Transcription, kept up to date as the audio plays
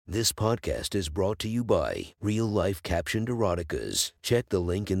This podcast is brought to you by Real Life Captioned Eroticas. Check the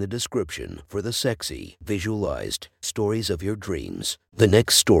link in the description for the sexy, visualized stories of your dreams. The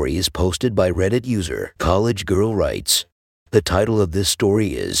next story is posted by Reddit user College Girl Writes. The title of this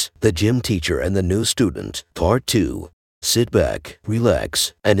story is The Gym Teacher and the New Student, Part 2. Sit back,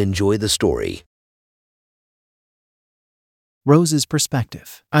 relax, and enjoy the story. Rose's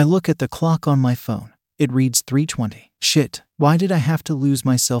perspective. I look at the clock on my phone. It reads 3:20. Shit, why did I have to lose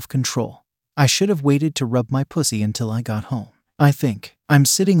my self-control? I should have waited to rub my pussy until I got home. I think. I'm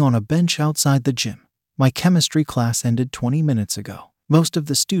sitting on a bench outside the gym. My chemistry class ended 20 minutes ago. Most of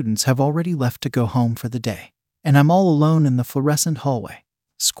the students have already left to go home for the day. And I'm all alone in the fluorescent hallway,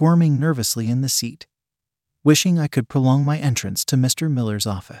 squirming nervously in the seat, wishing I could prolong my entrance to Mr. Miller's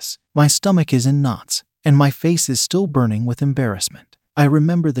office. My stomach is in knots, and my face is still burning with embarrassment. I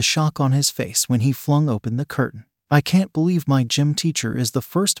remember the shock on his face when he flung open the curtain. I can't believe my gym teacher is the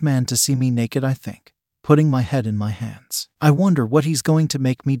first man to see me naked, I think, putting my head in my hands. I wonder what he's going to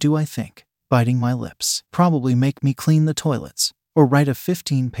make me do, I think, biting my lips. Probably make me clean the toilets, or write a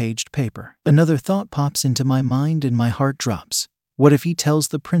 15-paged paper. Another thought pops into my mind and my heart drops. What if he tells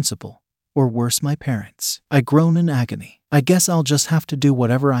the principal? Or worse, my parents? I groan in agony. I guess I'll just have to do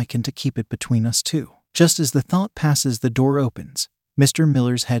whatever I can to keep it between us two. Just as the thought passes, the door opens. Mr.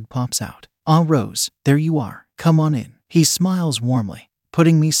 Miller's head pops out. "Ah, Rose, there you are. Come on in." He smiles warmly,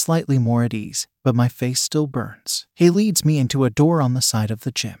 putting me slightly more at ease, but my face still burns. He leads me into a door on the side of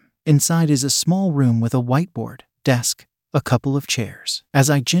the gym. Inside is a small room with a whiteboard, desk, a couple of chairs. As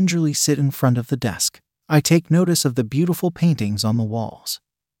I gingerly sit in front of the desk, I take notice of the beautiful paintings on the walls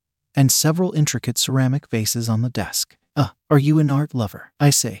and several intricate ceramic vases on the desk. Are you an art lover?" I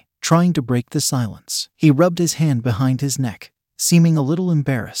say, trying to break the silence. He rubbed his hand behind his neck, seeming a little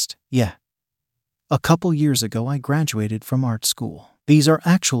embarrassed. "Yeah. A couple years ago I graduated from art school. These are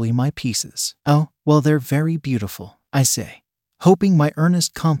actually my pieces." "Oh, well, they're very beautiful," I say, hoping my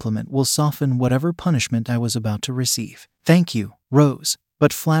earnest compliment will soften whatever punishment I was about to receive. "Thank you, Rose,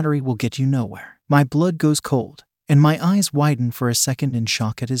 but flattery will get you nowhere." My blood goes cold, and my eyes widen for a second in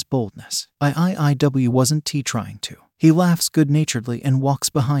shock at his boldness. Wasn't trying to. He laughs good-naturedly and walks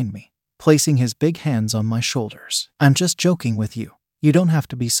behind me, placing his big hands on my shoulders. "I'm just joking with you. You don't have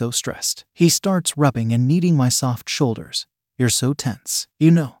to be so stressed." He starts rubbing and kneading my soft shoulders. "You're so tense.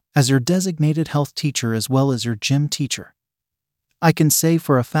 You know, as your designated health teacher as well as your gym teacher, I can say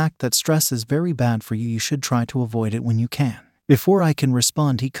for a fact that stress is very bad for you. You should try to avoid it when you can." Before I can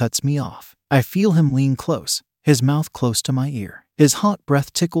respond, he cuts me off. I feel him lean close, his mouth close to my ear. His hot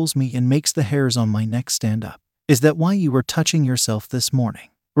breath tickles me and makes the hairs on my neck stand up. "Is that why you were touching yourself this morning?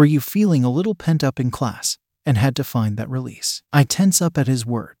 Were you feeling a little pent up in class and had to find that release?" I tense up at his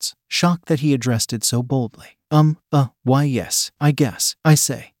words, shocked that he addressed it so boldly. Why yes, I guess," I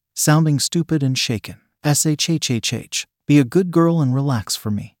say, sounding stupid and shaken. "SHHHH, be a good girl and relax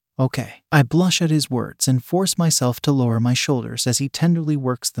for me, okay?" I blush at his words and force myself to lower my shoulders as he tenderly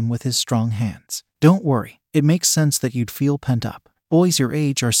works them with his strong hands. "Don't worry, it makes sense that you'd feel pent up. Boys your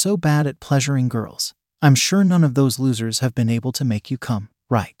age are so bad at pleasuring girls. I'm sure none of those losers have been able to make you come,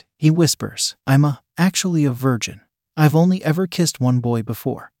 right?" He whispers. "I'm actually a virgin. I've only ever kissed one boy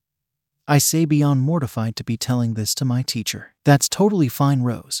before," I say, beyond mortified to be telling this to my teacher. "That's totally fine,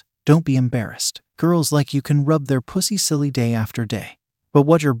 Rose. Don't be embarrassed. Girls like you can rub their pussy silly day after day. But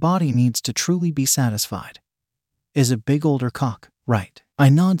what your body needs to truly be satisfied is a big older cock, right?" I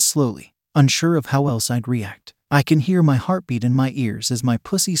nod slowly, unsure of how else I'd react. I can hear my heartbeat in my ears as my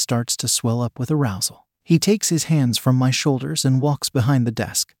pussy starts to swell up with arousal. He takes his hands from my shoulders and walks behind the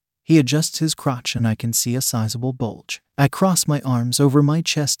desk. He adjusts his crotch and I can see a sizable bulge. I cross my arms over my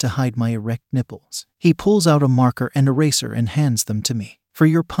chest to hide my erect nipples. He pulls out a marker and eraser and hands them to me. "For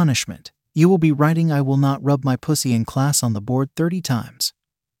your punishment, you will be writing 'I will not rub my pussy in class' on the board 30 times.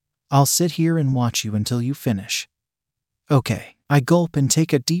 I'll sit here and watch you until you finish." "Okay." I gulp and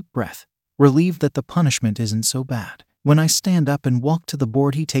take a deep breath, relieved that the punishment isn't so bad. When I stand up and walk to the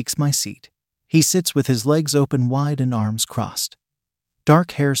board, he takes my seat. He sits with his legs open wide and arms crossed,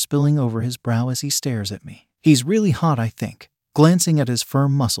 dark hair spilling over his brow as he stares at me. He's really hot, I think, glancing at his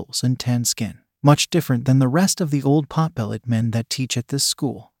firm muscles and tan skin. Much different than the rest of the old pot-bellied men that teach at this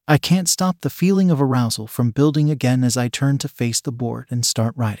school. I can't stop the feeling of arousal from building again as I turn to face the board and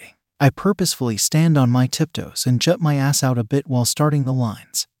start writing. I purposefully stand on my tiptoes and jut my ass out a bit while starting the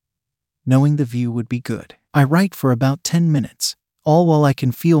lines, knowing the view would be good. I write for about 10 minutes, all while I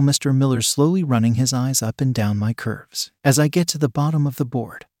can feel Mr. Miller slowly running his eyes up and down my curves. As I get to the bottom of the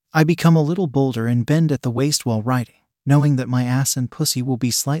board, I become a little bolder and bend at the waist while writing, knowing that my ass and pussy will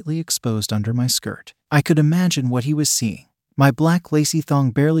be slightly exposed under my skirt. I could imagine what he was seeing, my black lacy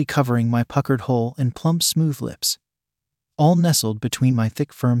thong barely covering my puckered hole and plump smooth lips, all nestled between my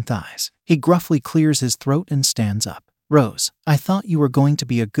thick firm thighs. He gruffly clears his throat and stands up. Rose, I thought you were going to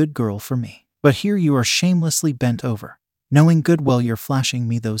be a good girl for me, but here you are shamelessly bent over, knowing good well you're flashing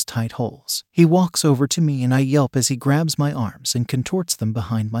me those tight holes. He walks over to me and I yelp as he grabs my arms and contorts them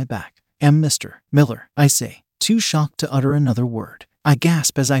behind my back. Mr. Miller, I say, too shocked to utter another word. I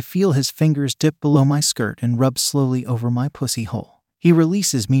gasp as I feel his fingers dip below my skirt and rub slowly over my pussy hole. He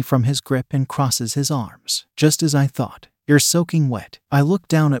releases me from his grip and crosses his arms. Just as I thought. You're soaking wet. I look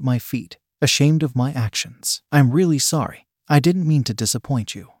down at my feet, ashamed of my actions. I'm really sorry. I didn't mean to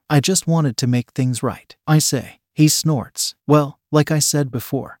disappoint you. I just wanted to make things right, I say. He snorts. Well, like I said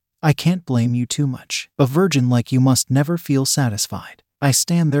before, I can't blame you too much. A virgin like you must never feel satisfied. I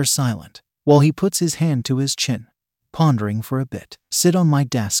stand there silent, while he puts his hand to his chin, pondering for a bit. Sit on my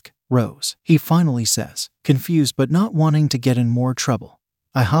desk, Rose, he finally says, confused but not wanting to get in more trouble.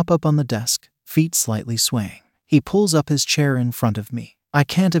 I hop up on the desk, feet slightly swaying. He pulls up his chair in front of me. I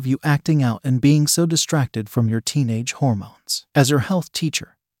can't have you acting out and being so distracted from your teenage hormones. As your health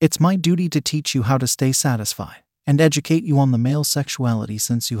teacher, it's my duty to teach you how to stay satisfied and educate you on the male sexuality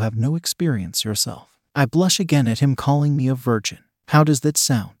since you have no experience yourself. I blush again at him calling me a virgin. How does that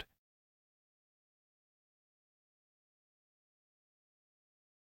sound?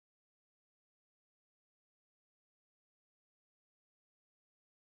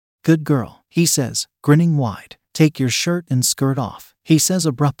 Good girl, he says, grinning wide. Take your shirt and skirt off, he says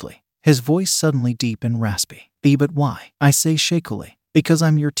abruptly, his voice suddenly deep and raspy. But why? I say shakily. Because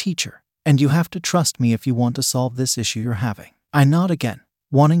I'm your teacher, and you have to trust me if you want to solve this issue you're having. I nod again,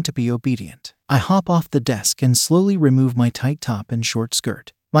 wanting to be obedient. I hop off the desk and slowly remove my tight top and short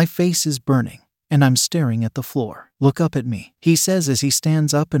skirt. My face is burning, and I'm staring at the floor. Look up at me, he says as he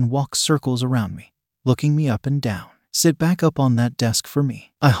stands up and walks circles around me, looking me up and down. Sit back up on that desk for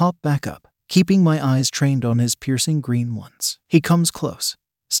me. I hop back up, keeping my eyes trained on his piercing green ones. He comes close,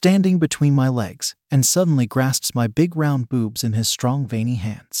 standing between my legs, and suddenly grasps my big round boobs in his strong veiny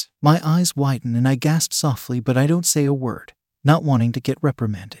hands. My eyes widen and I gasp softly, but I don't say a word, not wanting to get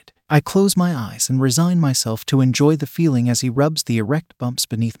reprimanded. I close my eyes and resign myself to enjoy the feeling as he rubs the erect bumps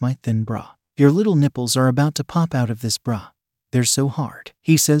beneath my thin bra. Your little nipples are about to pop out of this bra. They're so hard,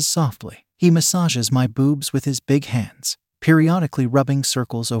 he says softly. He massages my boobs with his big hands, periodically rubbing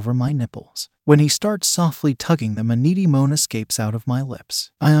circles over my nipples. When he starts softly tugging them, a needy moan escapes out of my lips.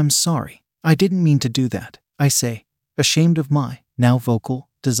 I am sorry. I didn't mean to do that, I say, ashamed of my, now vocal,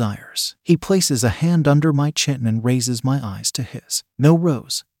 desires. He places a hand under my chin and raises my eyes to his. No,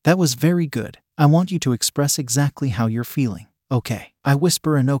 Rose, that was very good. I want you to express exactly how you're feeling. Okay. I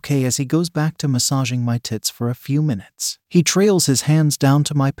whisper an okay as he goes back to massaging my tits for a few minutes. He trails his hands down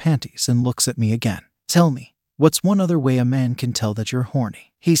to my panties and looks at me again. Tell me, what's one other way a man can tell that you're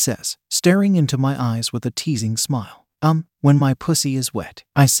horny? He says, staring into my eyes with a teasing smile. When my pussy is wet,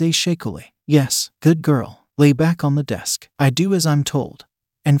 I say shakily. Yes, good girl. Lay back on the desk. I do as I'm told,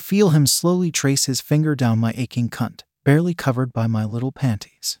 and feel him slowly trace his finger down my aching cunt, barely covered by my little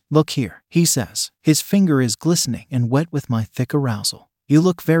panties. Look here, he says. His finger is glistening and wet with my thick arousal. You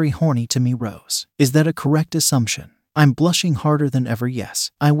look very horny to me, Rose. Is that a correct assumption? I'm blushing harder than ever. Yes,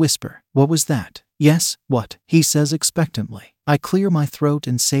 I whisper. What was that? Yes, what? He says expectantly. I clear my throat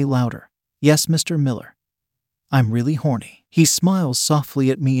and say louder. Yes, Mr. Miller. I'm really horny. He smiles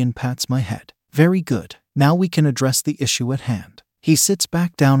softly at me and pats my head. Very good. Now we can address the issue at hand. He sits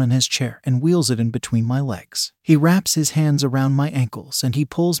back down in his chair and wheels it in between my legs. He wraps his hands around my ankles and he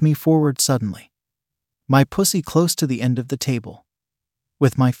pulls me forward suddenly, my pussy close to the end of the table,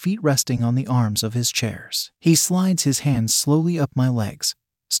 with my feet resting on the arms of his chairs. He slides his hands slowly up my legs,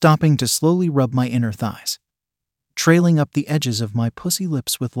 stopping to slowly rub my inner thighs, trailing up the edges of my pussy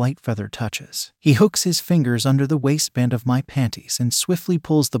lips with light feather touches. He hooks his fingers under the waistband of my panties and swiftly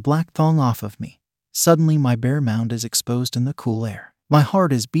pulls the black thong off of me. Suddenly my bare mound is exposed in the cool air. My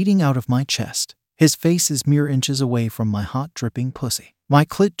heart is beating out of my chest. His face is mere inches away from my hot dripping pussy. My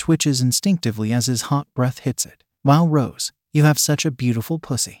clit twitches instinctively as his hot breath hits it. Wow, Rose, you have such a beautiful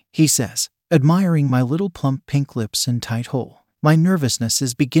pussy, he says, admiring my little plump pink lips and tight hole. My nervousness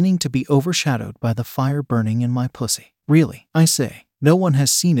is beginning to be overshadowed by the fire burning in my pussy. Really, I say, no one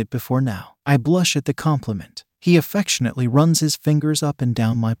has seen it before now. I blush at the compliment. He affectionately runs his fingers up and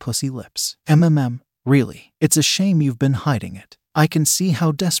down my pussy lips. Really, it's a shame you've been hiding it. I can see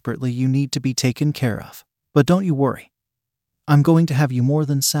how desperately you need to be taken care of. But don't you worry. I'm going to have you more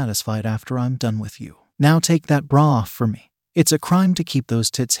than satisfied after I'm done with you. Now take that bra off for me. It's a crime to keep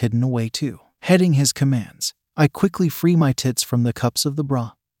those tits hidden away too. Heading his commands, I quickly free my tits from the cups of the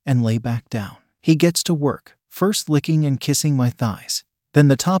bra and lay back down. He gets to work, first licking and kissing my thighs, then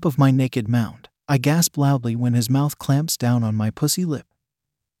the top of my naked mound. I gasp loudly when his mouth clamps down on my pussy lip,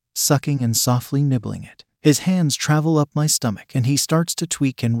 sucking and softly nibbling it. His hands travel up my stomach and he starts to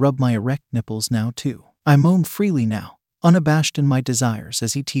tweak and rub my erect nipples now too. I moan freely now, unabashed in my desires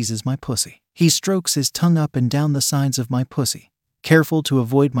as he teases my pussy. He strokes his tongue up and down the sides of my pussy, careful to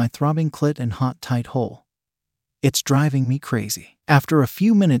avoid my throbbing clit and hot tight hole. It's driving me crazy. After a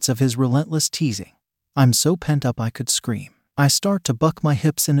few minutes of his relentless teasing, I'm so pent up I could scream. I start to buck my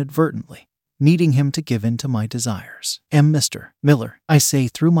hips inadvertently, needing him to give in to my desires. Mr. Miller, I say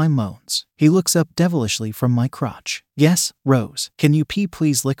through my moans. He looks up devilishly from my crotch. Yes, Rose, can you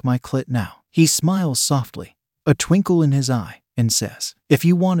please lick my clit now? He smiles softly, a twinkle in his eye, and says, if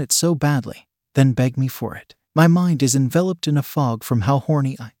you want it so badly, then beg me for it. My mind is enveloped in a fog from how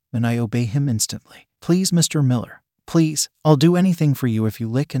horny I am, and I obey him instantly. Please, Mr. Miller, please, I'll do anything for you if you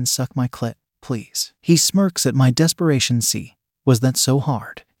lick and suck my clit, please. He smirks at my desperation. See, was that so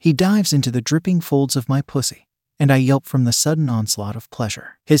hard? He dives into the dripping folds of my pussy, and I yelp from the sudden onslaught of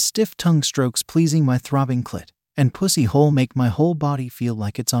pleasure. His stiff tongue strokes pleasing my throbbing clit and pussy hole make my whole body feel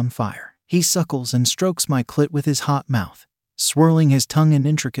like it's on fire. He suckles and strokes my clit with his hot mouth, swirling his tongue in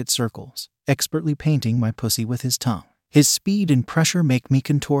intricate circles, expertly painting my pussy with his tongue. His speed and pressure make me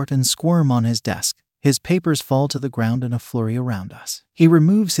contort and squirm on his desk. His papers fall to the ground in a flurry around us. He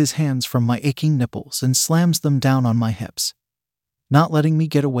removes his hands from my aching nipples and slams them down on my hips, not letting me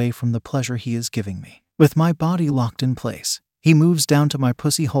get away from the pleasure he is giving me. With my body locked in place, he moves down to my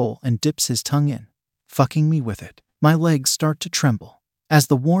pussy hole and dips his tongue in, fucking me with it. My legs start to tremble. As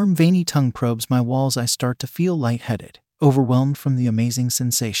the warm, veiny tongue probes my walls, I start to feel lightheaded, overwhelmed from the amazing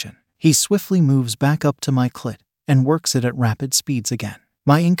sensation. He swiftly moves back up to my clit and works it at rapid speeds again.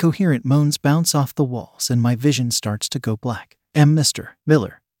 My incoherent moans bounce off the walls and my vision starts to go black. Mr.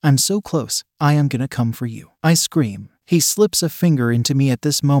 Miller, I'm so close, I am gonna come for you. I scream. He slips a finger into me at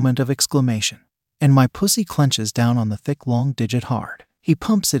this moment of exclamation, and my pussy clenches down on the thick long digit hard. He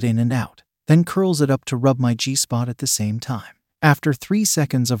pumps it in and out, then curls it up to rub my G-spot at the same time. After 3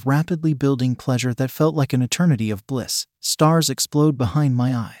 seconds of rapidly building pleasure that felt like an eternity of bliss, stars explode behind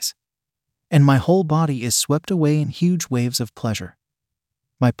my eyes, and my whole body is swept away in huge waves of pleasure.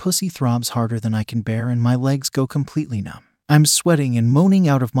 My pussy throbs harder than I can bear and my legs go completely numb. I'm sweating and moaning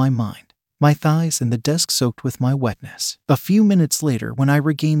out of my mind, my thighs and the desk soaked with my wetness. A few minutes later, when I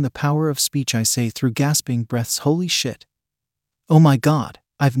regain the power of speech, I say through gasping breaths, holy shit. Oh my God,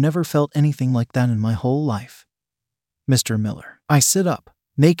 I've never felt anything like that in my whole life. Mr. Miller. I sit up,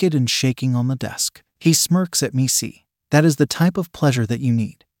 naked and shaking on the desk. He smirks at me. See, that is the type of pleasure that you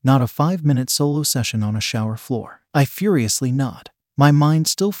need, not a 5-minute solo session on a shower floor. I furiously nod, my mind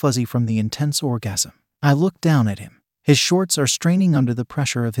still fuzzy from the intense orgasm. I look down at him. His shorts are straining under the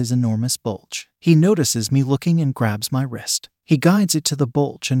pressure of his enormous bulge. He notices me looking and grabs my wrist. He guides it to the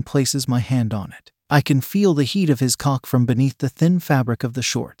bulge and places my hand on it. I can feel the heat of his cock from beneath the thin fabric of the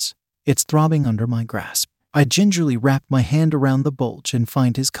shorts. It's throbbing under my grasp. I gingerly wrap my hand around the bulge and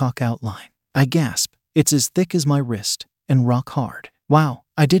find his cock outline. I gasp. It's as thick as my wrist and rock hard. Wow,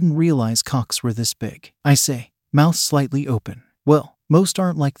 I didn't realize cocks were this big. I say, mouth slightly open. Well, most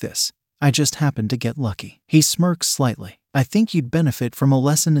aren't like this. I just happened to get lucky. He smirks slightly. I think you'd benefit from a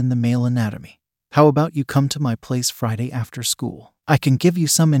lesson in the male anatomy. How about you come to my place Friday after school? I can give you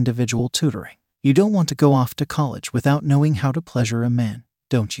some individual tutoring. You don't want to go off to college without knowing how to pleasure a man,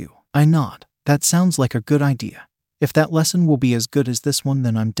 don't you? I nod. That sounds like a good idea. If that lesson will be as good as this one,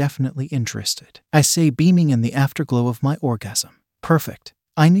 then I'm definitely interested. I say, beaming in the afterglow of my orgasm. Perfect.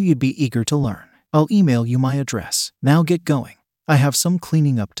 I knew you'd be eager to learn. I'll email you my address. Now get going. I have some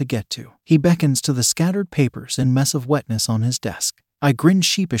cleaning up to get to. He beckons to the scattered papers and mess of wetness on his desk. I grin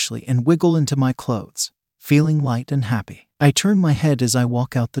sheepishly and wiggle into my clothes, feeling light and happy. I turn my head as I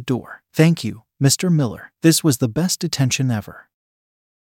walk out the door. Thank you, Mr. Miller. This was the best detention ever.